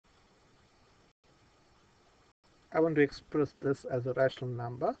I want to express this as a rational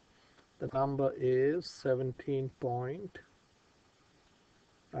number. The number is 17.48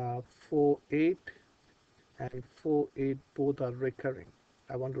 and 48 both are recurring.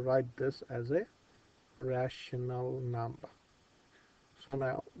 I want to write this as a rational number. So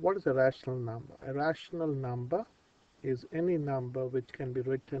now, what is a rational number? A rational number is any number which can be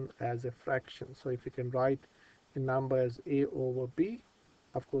written as a fraction. So if you can write a number as a over b,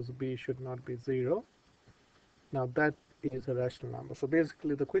 of course b should not be 0. Now that is a rational number. So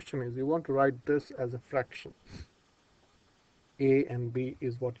basically the question is, you want to write this as a fraction. A and b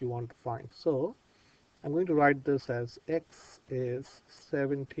is what you want to find. So I'm going to write this as x is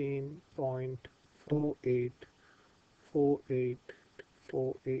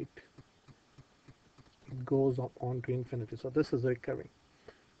 17.484848. It goes on to infinity. So this is recurring.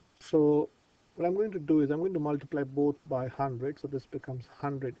 So what I'm going to do is I'm going to multiply both by 100. So this becomes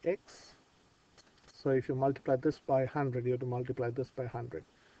 100x. So if you multiply this by 100, you have to multiply this by 100.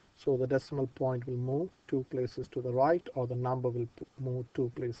 So the decimal point will move 2 places to the right, or the number will move 2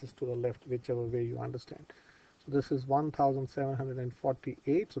 places to the left, whichever way you understand. So this is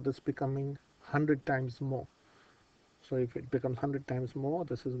 1748. So this becoming 100 times more. So if it becomes 100 times more,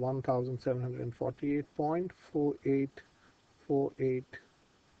 this is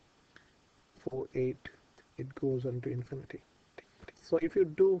 1748.484848. It goes on to infinity. So if you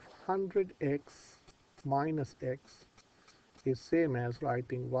do 100x minus x is same as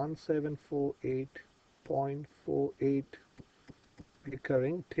writing 1748.48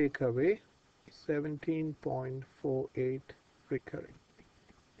 recurring, take away 17.48 recurring.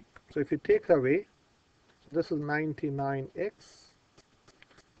 So if you take away, this is 99x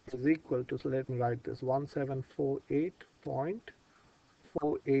is equal to, so let me write this,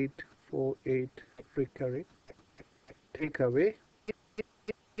 1748.4848 recurring, take away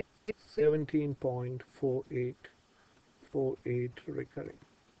 17.4848 recurring.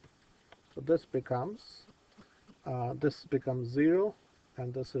 So this becomes 0,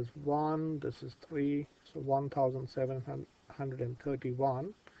 and this is 1, this is 3, so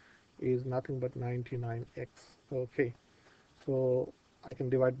 1731 is nothing but 99x. Okay, so I can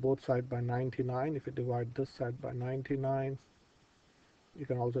divide both sides by 99. If you divide this side by 99, you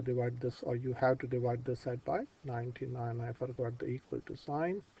can also divide this, or you have to divide this side by 99. I forgot the equal to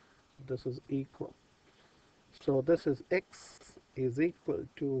sign. This is equal. So this is x is equal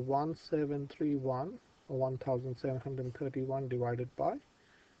to 1731 or 1731 divided by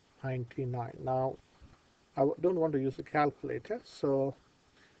 99. Now I don't want to use a calculator, so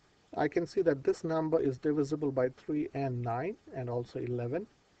I can see that this number is divisible by 3 and 9 and also 11.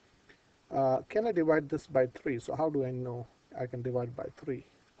 Can I divide this by 3? So how do I know I can divide by 3?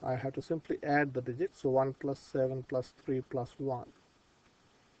 I have to simply add the digits. So 1 plus 7 plus 3 plus 1,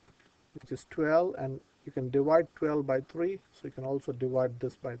 which is 12, and you can divide 12 by 3, so you can also divide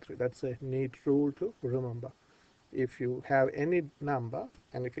this by 3. That's a neat rule to remember. If you have any number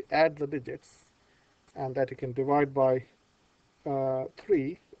and if you add the digits and that you can divide by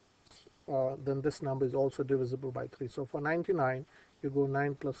 3, then this number is also divisible by 3. So for 99, you go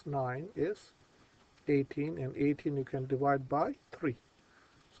 9 plus 9 is 18, and 18 you can divide by 3.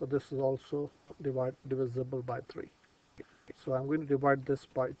 So this is also divisible by 3. So I'm going to divide this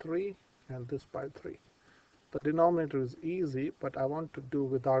by 3 and this by 3. The denominator is easy, but I want to do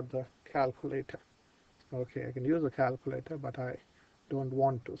without the calculator. Okay, I can use a calculator, but I don't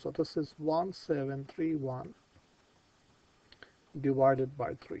want to. So this is 1731 divided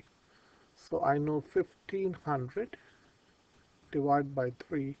by 3. So I know 1500 divided by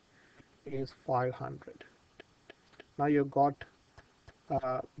 3 is 500. Now you got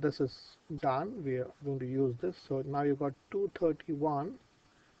this is done. We are going to use this. So now you got 231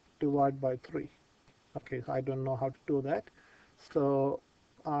 divided by 3. Okay, so I don't know how to do that. So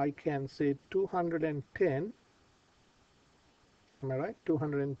I can say 210. Am I right?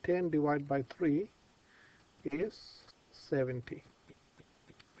 210 divided by 3 is 70.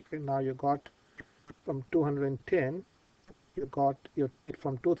 Okay, now you got from 210, you got your,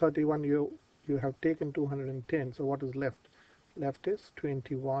 from 231 you have taken 210. So what is left? Left is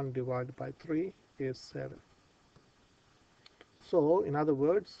 21 divided by 3 is 7. So in other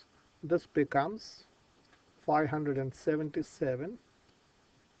words, this becomes 577.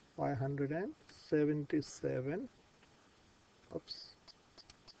 Oops.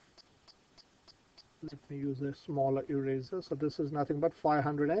 Let me use a smaller eraser. So this is nothing but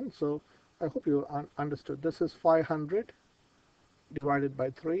 500, so I hope you understood. This is 500 divided by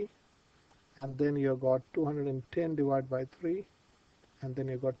 3, and then you got 210 divided by 3, and then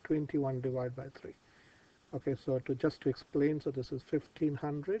you got 21 divided by 3. Okay, so to explain, so this is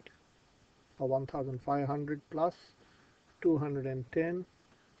 1500, 1500 plus 210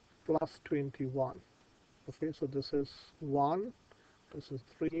 plus 21. Okay, so this is 1, this is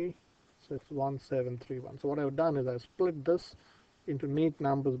 3, so it's 1731. So what I've done is I've split this into neat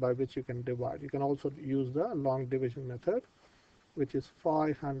numbers by which you can divide. You can also use the long division method, which is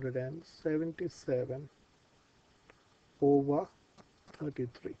 577 over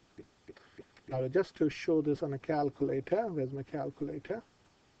 33. Now just to show this on a calculator, where's my calculator?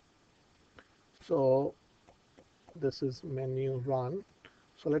 So this is menu run.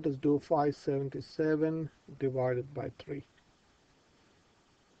 So let us do 577 divided by 3.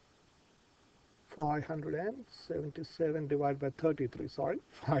 577 divided by 33, sorry,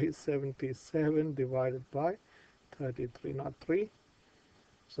 577 divided by 33, not 3.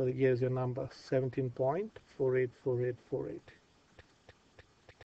 So here's your number, 17.484848.